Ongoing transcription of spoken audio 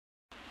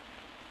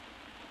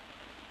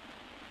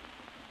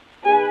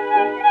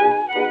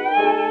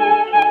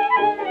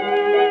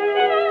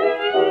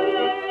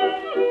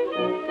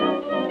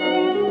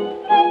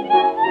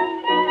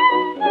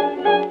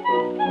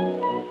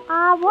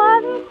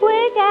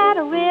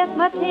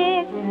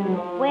arithmetic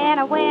when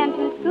I went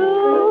to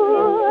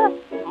school.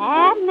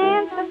 Adding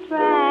and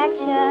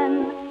subtraction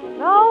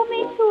drove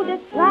me to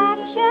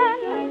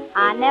distraction.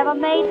 I never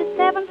made the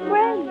 7th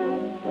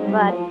grade,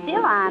 but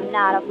still I'm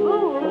not a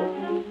fool.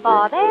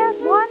 For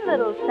there's one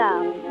little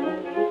sum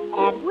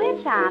at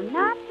which I'm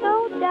not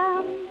so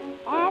dumb.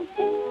 Add 6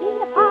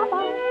 feet of papa,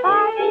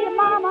 5 feet of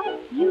mama,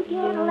 you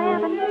get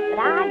 11, but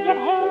I get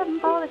heaven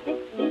for the 6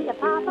 feet of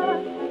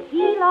papa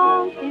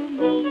belongs to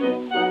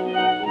me.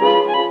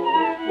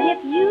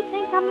 If you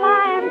think I'm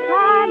lying,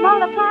 try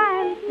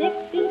multiplying. 6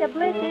 feet of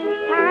blisses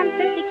times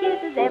 50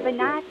 kisses every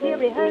night we're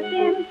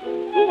rehearsing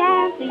the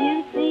answer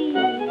you see.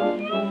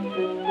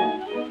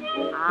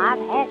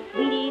 I've had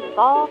sweeties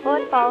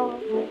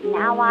 4'4",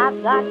 now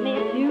I've got me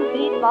 2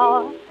 feet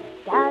 4.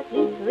 Does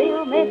he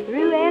thrill me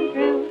through and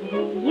through?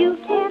 You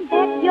can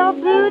bet your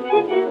boots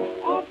to do.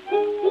 At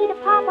 6 feet of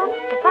papa,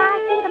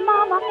 5 feet of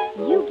mama,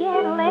 you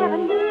get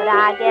 11, but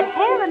I get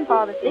heaven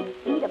for the 6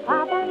 feet of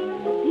papa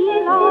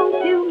belong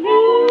to me.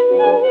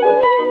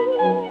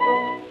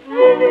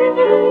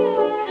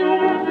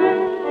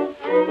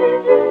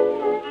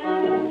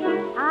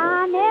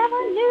 I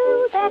never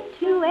knew that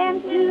 2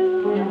 and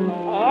 2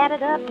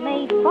 added up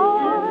made 4.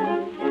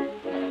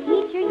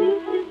 Teacher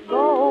used to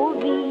scold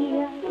me.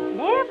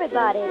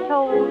 Everybody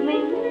told me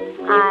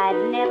I'd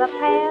never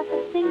pass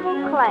a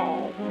single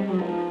class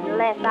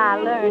unless I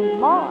learned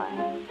more.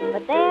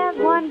 But there's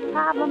one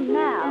problem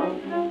now.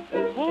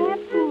 They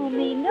can't fool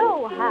me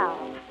no how.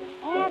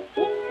 At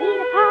 6 feet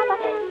of papa,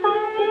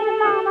 5 feet of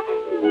mama,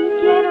 you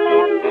get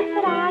 11,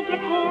 but I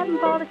get heaven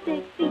for the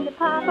 6 feet of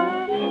papa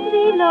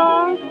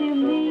belongs to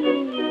me.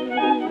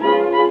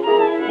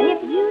 If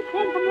you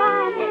think I'm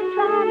lying,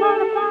 try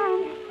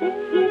multiplying. 6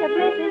 feet of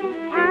blisses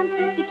times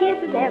 50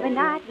 kisses every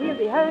night we're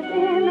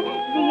rehearsing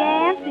the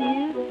answer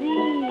you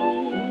see.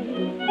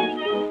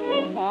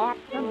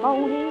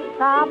 Matrimony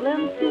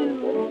problems too,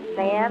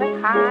 they're the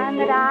kind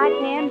that I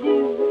can do.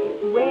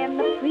 When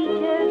the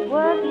preacher's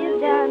work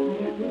is done,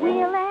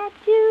 we'll add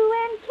 2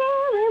 and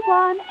carry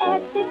 1.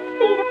 At 6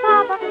 feet of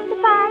papa,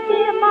 5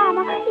 feet of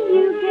mama,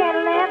 you get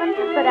 11,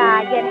 but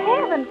I get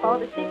heaven for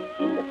the 6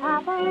 feet of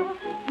papa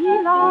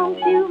belong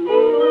to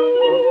me.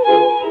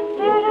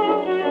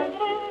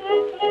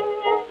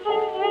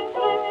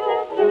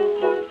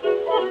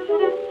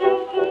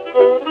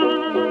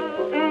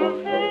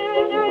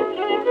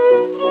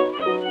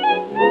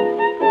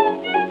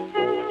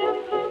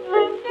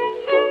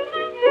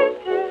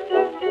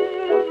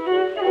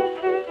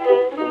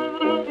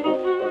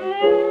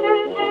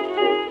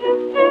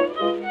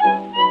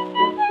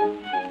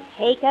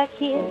 Take a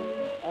kiss,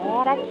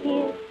 add a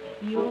kiss,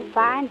 you'll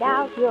find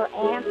out your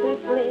answer's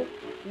bliss.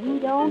 We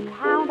don't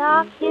count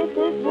our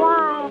kisses,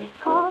 why?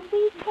 'Cause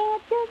we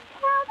can't just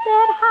count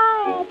that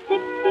high. At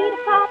 6 feet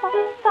of papa,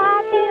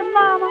 5 feet of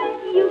mama,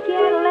 you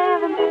get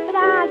 11, but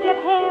I get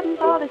heaven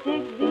for the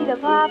 6 feet of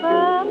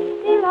papa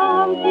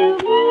belong to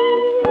me.